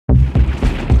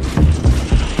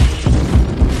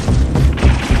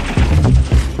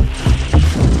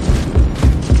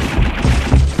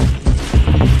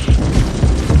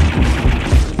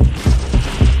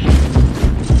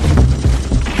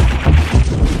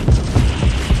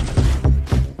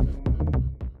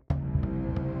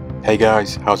Hey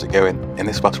guys, how's it going? In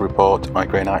this battle report, my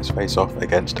Grey Knights face off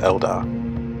against Eldar.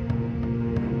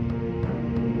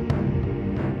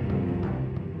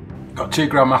 Got two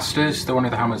Grandmasters, the one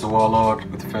with the hammer's a Warlord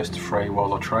with the first Fray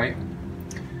Warlord trait.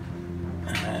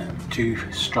 Two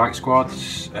strike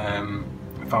squads,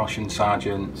 Falchion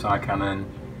Sergeant, Side Cannon,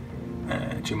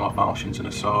 two more Falchions and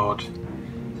a sword,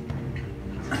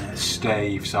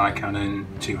 Stave, Side Cannon,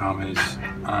 two hammers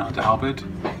and a halberd.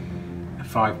 A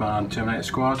 5-man Terminator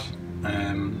squad,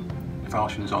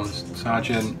 Falchions on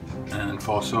Sergeant and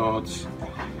 4 swords.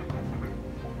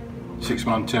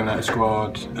 6-man Terminator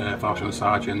squad, Falchion on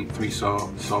Sergeant, 3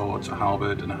 swords, a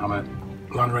halberd and a hammer.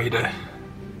 Land Raider,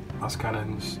 las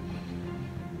cannons,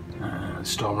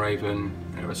 Storm Raven,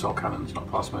 assault cannons, not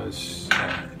plasmas,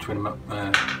 twin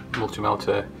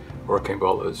multi-melter, hurricane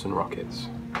bolters and rockets.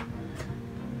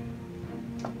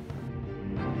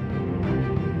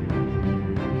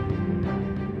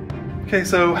 Okay,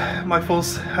 so my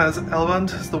force has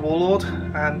Elrond as the Warlord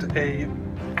and a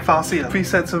Farseer. 3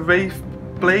 sets of Wraith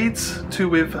Blades, 2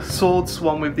 with swords,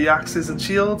 1 with the axes and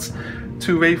shields,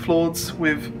 2 Wraith Lords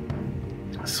with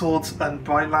swords and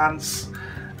bright lance,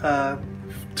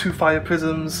 2 Fire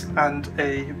Prisms and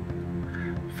a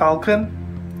Falcon,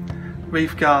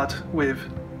 Wraith Guard with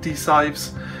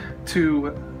D-Scythes,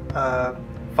 2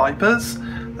 Vipers,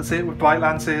 that's it, with bright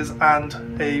lances,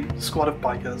 and a squad of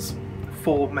bikers,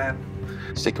 4 men.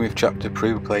 Sticking with chapter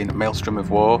 2, we're playing Maelstrom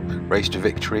of War, Race to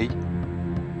Victory,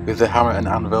 with the Hammer and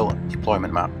Anvil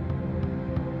deployment map.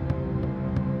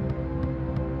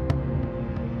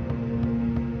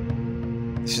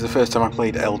 This is the first time I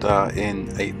played Eldar in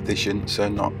 8th edition, so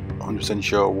not 100%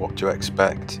 sure what to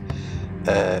expect.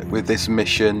 With this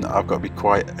mission I've got to be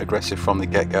quite aggressive from the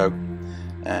get-go,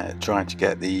 trying to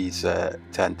get these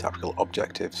 10 tactical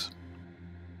objectives.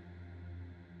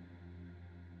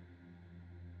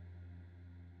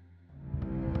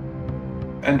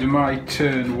 End of my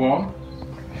turn 1.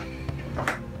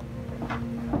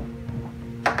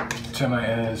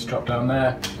 Terminators drop down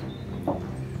there.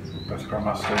 Both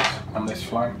Grandmasters on this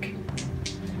flank.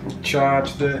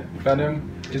 Charge the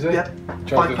Venom, is it? Yep.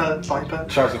 Viper.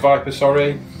 Charge the Viper,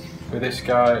 sorry. With this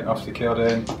guy, obviously killed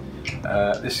him.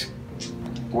 This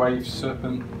Wave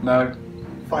Serpent, no.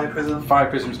 Fire Prism. Fire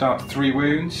Prism's down to 3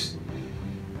 wounds,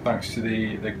 thanks to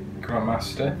the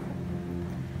Grandmaster.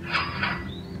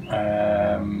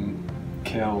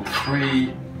 Killed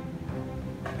 3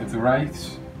 of the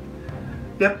Wraiths.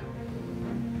 Yep.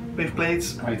 Wraith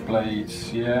Blades. Wraith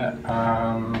Blades, yeah,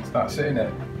 and that's it, innit?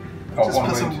 Oh,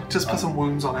 just put some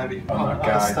wounds on every on that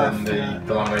guy, stuff, then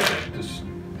the Land Raider just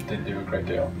didn't do a great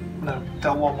deal. No,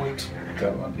 dealt 1 wound.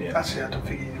 Dealt 1, yeah. Actually, I don't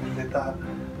think he even did that.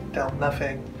 Dealt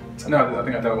nothing. No, I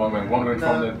think I dealt 1 wound. 1 wound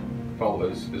from the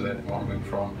bolters, is it? 1 wound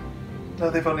from... No,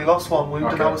 they've only lost 1 wound,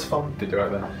 okay. and that was from... Did you right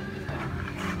then?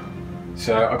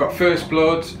 So I got First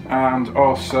Blood and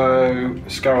also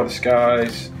Scour the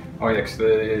Skies. Oh yeah, cause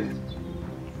the...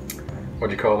 what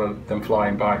do you call them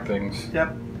flying bike things?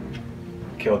 Yep.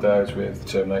 Killed those with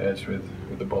Terminators with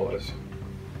the bolters.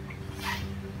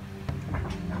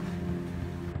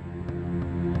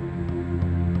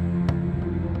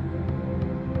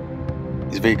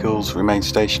 His vehicles remain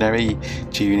stationary.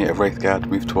 2 units of Wraith Guard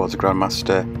move towards the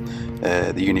Grandmaster.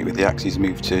 The unit with the axes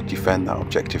move to defend that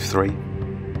objective 3.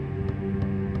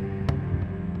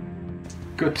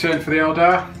 Good turn for the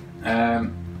Eldar.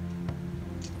 Got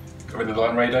rid of the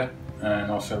Land Raider and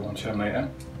also 1 Terminator.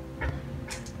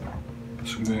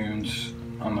 Some wounds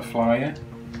on the flyer.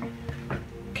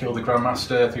 Killed the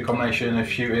Grandmaster through a combination of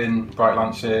shooting bright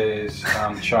lances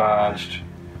and charged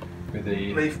with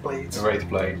the Wraith Blades. The Wraith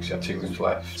Blades. He had 2 wounds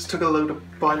left. Just took a load of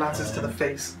bright lances to the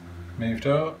face. Moved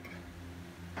up.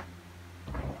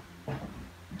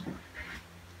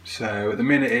 So at the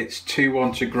minute it's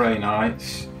 2-1 to Grey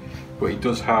Knights, but he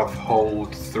does have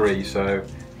hold 3, so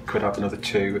he could have another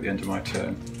 2 at the end of my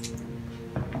turn.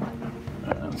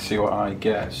 Let's see what I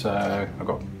get. So I've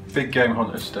got Big Game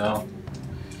Hunter still.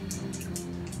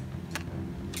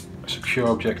 Secure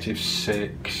objective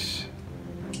 6.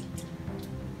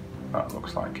 That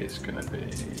looks like it's going to be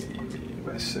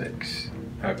where's 6?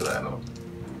 Over there, look.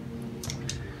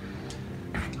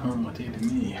 Oh my dear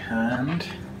me. And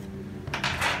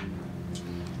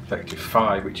objective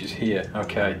 5, which is here.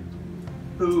 Okay.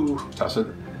 Ooh. That's a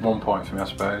 1 point for me, I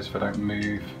suppose. If I don't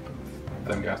move,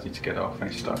 them guys need to get off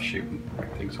and start shooting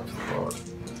things off the board.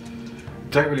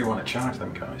 Don't really want to charge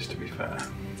them guys, to be fair.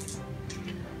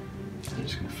 They're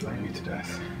just going to flame me to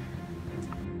death.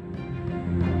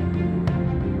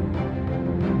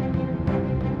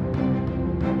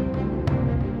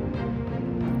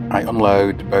 I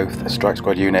unload both strike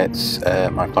squad units.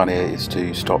 My plan here is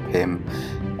to stop him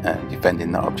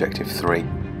defending that objective 3.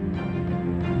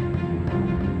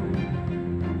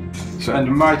 So end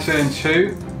of my turn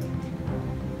 2,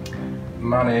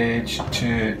 managed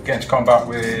to get into combat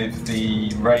with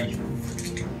the Wraith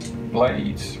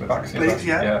Blades with axes. Blades,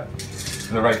 yeah.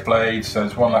 So the Wraith Blades, so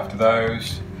there's one left of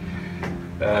those.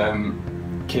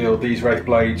 Killed these Wraith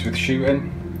Blades with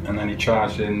shooting, and then he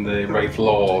charged in the Wraith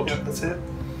Lord. Yeah, that's it.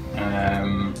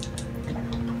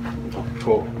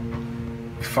 Put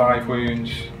 5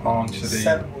 wounds onto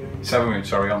the 7 wounds,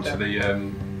 sorry, onto the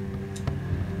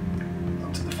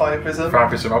Fire Prism. Fire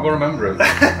Prism. I will remember them.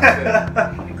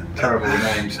 Terrible with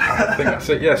names. I think that's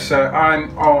it. Yes, so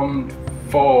I'm on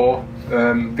 4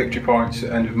 victory points at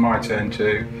the end of my turn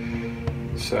 2.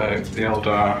 So the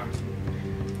Eldar.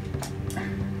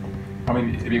 I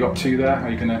mean, have you got 2 there? Are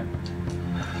you going to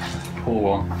pull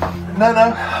one? No,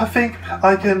 I think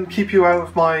I can keep you out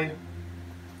of my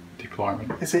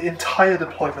deployment. Is it entire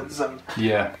deployment zone?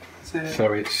 Yeah.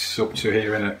 So it's up to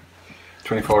here in it.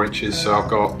 24 inches, so I've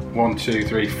got 1, 2,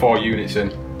 3, 4 units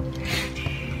in.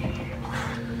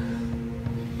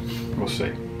 We'll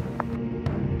see.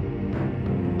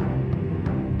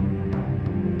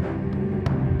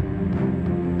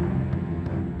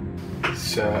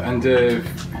 So end of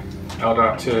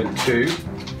Eldar turn 2.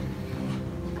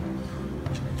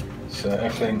 So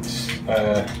everything's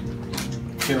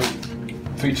killed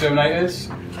 3 Terminators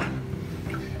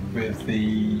with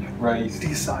the Wraith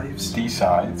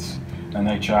D-sides. And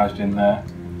they charged in there.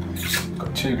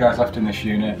 Got 2 guys left in this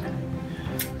unit.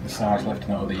 The Sarge left in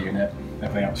that other unit.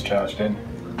 Everything else charged in.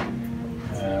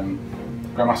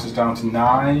 Grandmaster's down to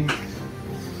 9.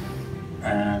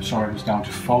 Sovereign's down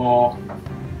to 4.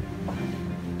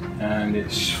 And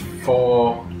it's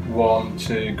 4-1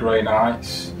 to Grey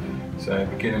Knights. So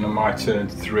beginning on my turn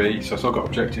 3. So I've still got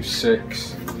objective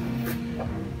 6.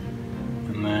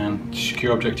 And then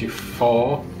secure objective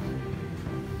 4.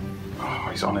 Oh,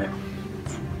 he's on it.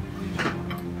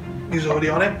 He's already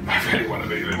on it. I really want to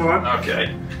be with him. Right.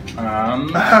 Okay.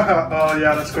 Oh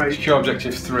yeah, that's great. Secure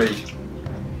objective 3.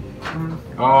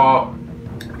 Oh.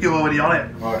 You're already on it.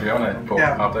 I'm already on it, but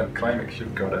yeah. I don't claim it because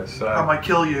you've got it. So. I might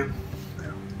kill you.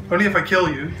 Only if I kill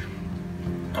you.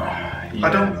 Yeah. I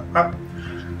don't.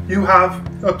 You have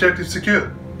objective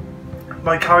secure.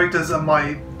 My characters and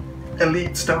my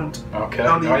elites don't. Okay.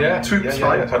 Only troops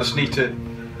fight. Yeah. I just need to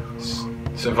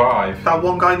survive. That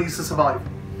one guy needs to survive.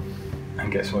 And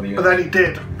get some of the. But then he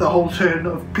did. The whole turn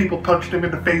of people punched him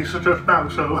in the face just now.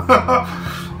 So.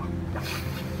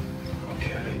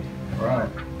 Okay. Right.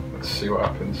 Let's see what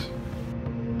happens.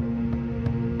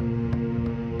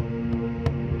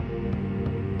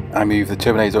 I move the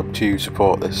Terminators up to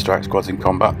support the strike squads in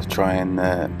combat to try and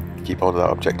keep hold of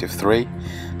that objective 3.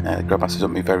 The Grandmaster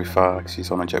doesn't move very far because he's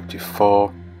on objective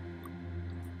 4.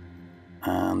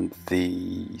 And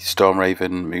the Storm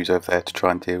Raven moves over there to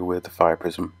try and deal with the Fire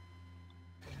Prism.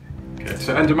 Okay,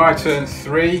 so end of my turn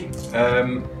 3.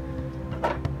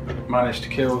 Managed to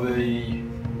kill the,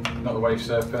 not the Wave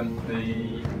Serpent,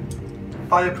 the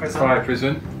Fire Prism. Fire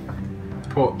Prison.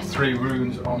 Put 3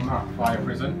 runes on that Fire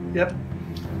Prison. Yep.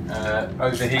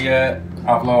 Over here,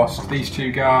 I've lost these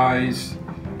 2 guys,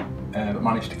 but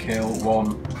managed to kill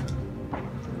 1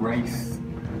 Wraith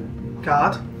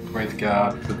Guard,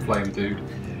 the flame dude.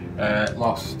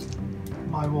 Lost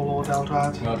my Warlord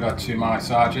Eldar. To my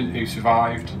Sergeant who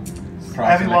survived.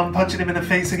 Everyone punching him in the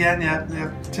face again, yeah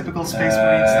typical Space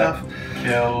Marine stuff.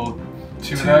 Killed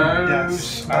 2 of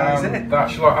those. Yes.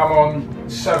 That's like I'm on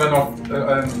 7 off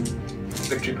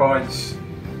victory points,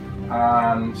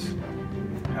 and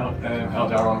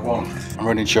Eldar on 1. I'm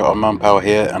running short on manpower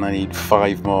here and I need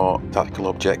 5 more tactical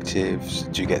objectives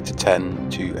to get to 10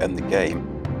 to end the game.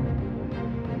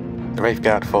 The Wraith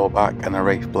Guard fall back and the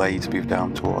Wraith Blades move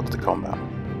down towards the combat.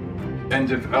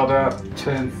 End of Eldar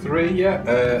turn 3, yeah.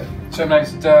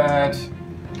 Terminator's dead.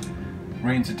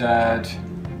 Marines are dead.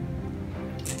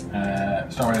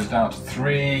 Storm Raven's down to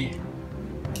 3.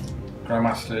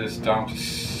 Grandmaster's down to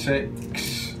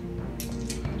 6.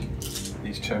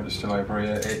 These terms are still over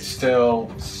here. It's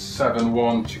still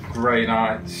 7-1 to Grey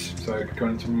Knights, so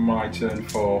going into my turn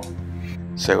 4.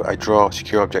 So I draw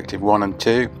secure objective 1 and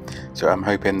 2, so I'm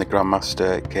hoping the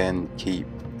Grandmaster can keep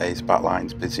his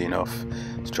batlines busy enough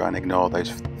to try and ignore those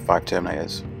 5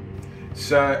 Terminators.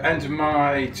 So end of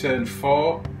my turn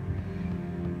 4.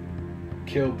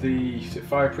 Killed the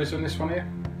Fire Prison, this one here?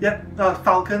 Yep,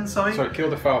 Falcon, sorry. Sorry,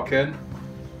 killed the Falcon.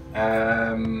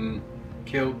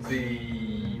 Killed the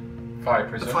Fire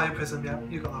Prison. The Fire Prism, yeah,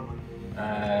 you got that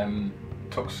one.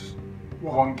 Took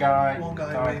one guy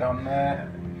away. down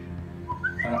there.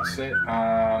 And that's it.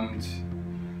 And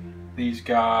these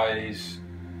guys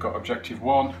got objective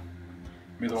 1.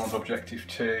 the other one's objective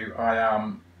 2. I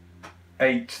am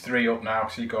 8-3 up now,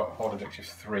 so you got horde objective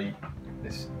 3.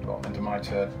 This got into my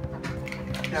turn.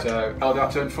 Yep. So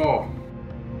Eldar turn 4.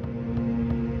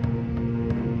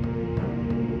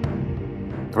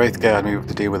 The Wraithguard move up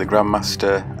to deal with the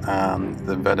Grandmaster, and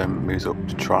the Venom moves up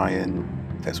to try and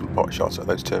get some pot shots at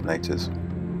those Terminators.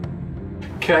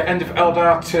 Okay, end of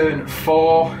Eldar turn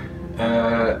 4.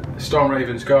 Storm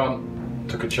Raven's gone.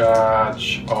 Took a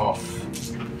charge off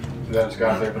those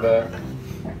guys over there.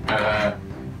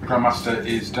 Grandmaster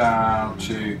is down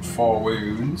to 4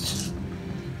 wounds.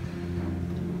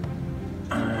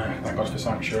 Thank God for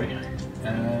Sanctuary.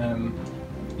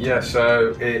 Yeah,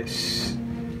 so it's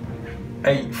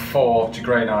 8-4 to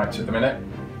Grey Knight at the minute.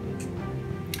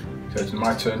 So it's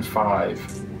my turn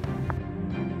 5.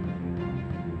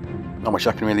 Not much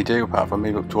I can really do apart from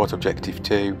move up towards objective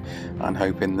 2 and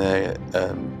hoping the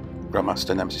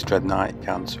Grandmaster Nemesis Dread Knight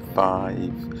can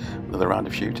survive another round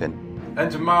of shooting.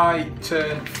 End of my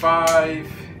turn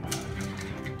 5.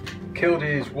 Killed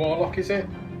his Warlock, is it?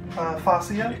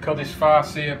 Farseer. He killed his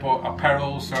Farseer, but I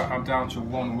perilled, so I'm down to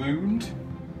 1 wound.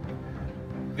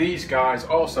 These guys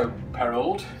also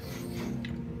perilled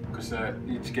because they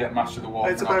need to get Master of the War.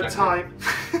 It's about time.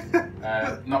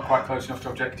 Not quite close enough to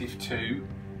objective 2,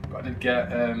 but I did get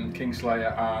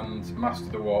Kingslayer and Master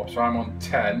of the Warp, so I'm on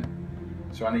 10.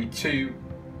 So I need 2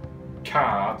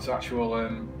 cards, actual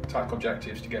tactical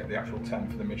objectives, to get the actual 10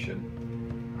 for the mission.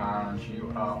 And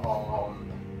you are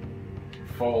on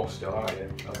 4 still, are you?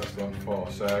 Eldar's still on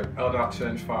 4. So Eldar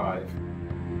turn 5.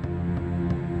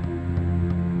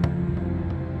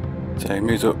 So he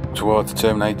moves up towards the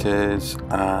Terminators,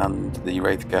 and the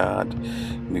Wraithguard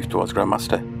moves towards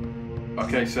Grandmaster.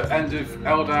 Okay, so end of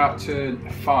Eldar turn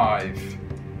 5.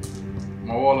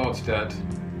 My Warlord's dead.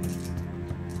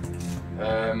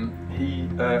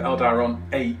 Eldar on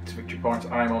 8 victory points,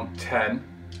 I'm on 10.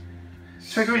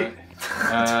 Should we agree?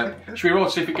 Should we roll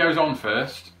to see if it goes on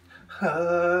first?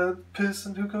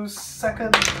 Person who goes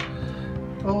second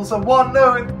rolls a 1,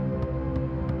 no!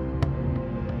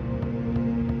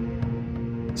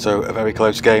 So a very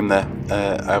close game there.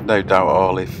 I have no doubt at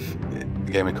all if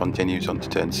the game continues on to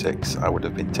turn 6, I would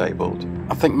have been tabled.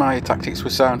 I think my tactics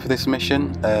were sound for this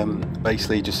mission.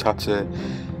 Basically just had to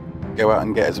go out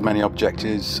and get as many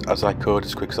objectives as I could,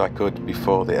 as quick as I could,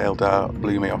 before the Eldar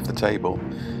blew me off the table.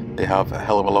 They have a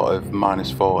hell of a lot of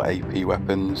 -4 AP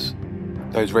weapons.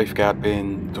 Those Wraithguard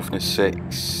being toughness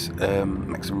 6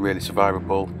 makes them really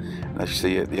survivable, and as you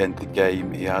see at the end of the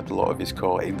game he had a lot of his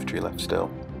core infantry left still.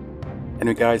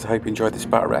 Anyway guys, I hope you enjoyed this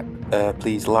battle rep.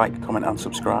 Please like, comment and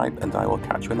subscribe, and I will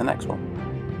catch you in the next one.